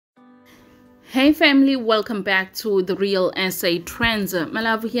Hey family, welcome back to the Real SA Trends. My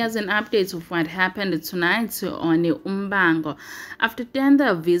love, here's an update of what happened tonight on Muvhango. After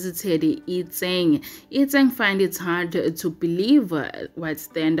Tenda visited Itseng, Itseng find it hard to believe what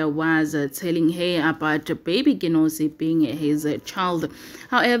Tenda was telling her about baby kenosi being his child.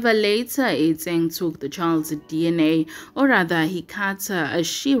 However, later Itseng took the child's DNA, or rather she cut the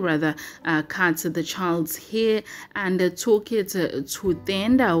child's hair and took it to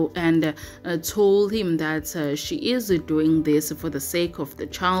Tenda and told him that she is doing this for the sake of the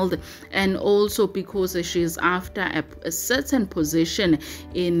child and also because she is after a certain position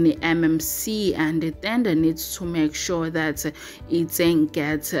in MMC and Tenda needs to make sure that Itseng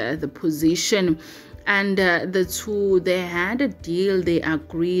gets the position. And the two, they had a deal. They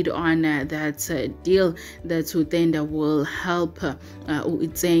agreed on that deal that Tenda will help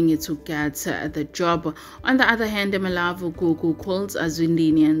Itseng to get the job. On the other hand, Malavu Gugu called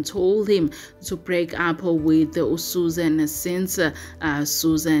Azwindini and told him to break up with Susan since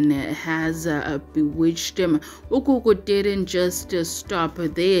Susan has bewitched him. Gugu didn't just stop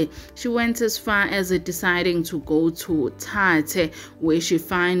there. She went as far as deciding to go to Tate, where she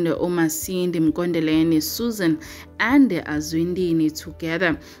found Omasindi Mkondele, Susan and Azwindini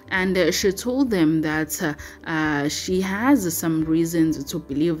together, and she told them that she has some reasons to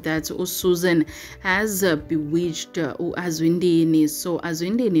believe that Susan has bewitched Azwindini, so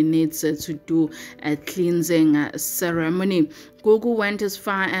Azwindini needs to do a cleansing ceremony. Gugu went as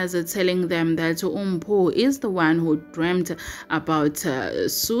far as telling them that Umpo is the one who dreamt about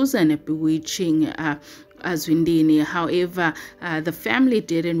Susan bewitching Azwindini. However, the family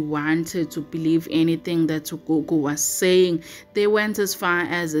didn't want to believe anything that Gugu was saying. They went as far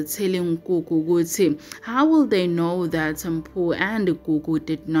as telling Gugu, how will they know that Mpu and Gugu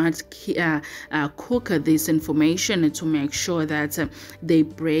did not cook this information to make sure that they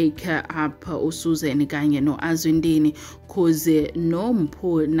break up Susan kanye no Azwindini, because no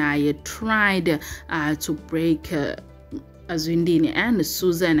Mpu naye tried to break Azwindini and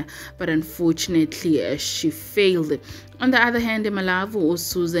Susan, but unfortunately she failed. On the other hand, Malavu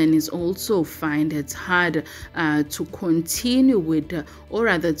Susan is also find it hard to continue with, or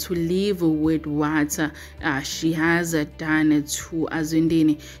rather to live with what she has done to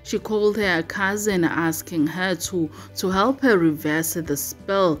Azwindini. She called her cousin asking her to help her reverse the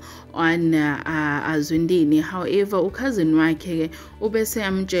spell on Azwindini. However, cousin wakhe ubese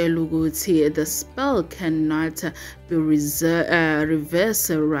amtshela ukuthi the spell cannot be reversed.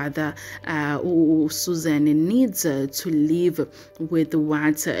 Rather, Susan needs to live with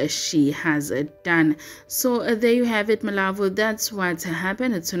what she has done. So there you have it, my love. That's what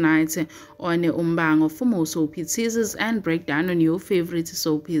happened tonight on Muvhango. For more soapy teasers and breakdown on your favorite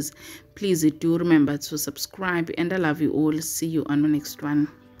soapies, please do remember to subscribe, and I love you all. See you on the next one.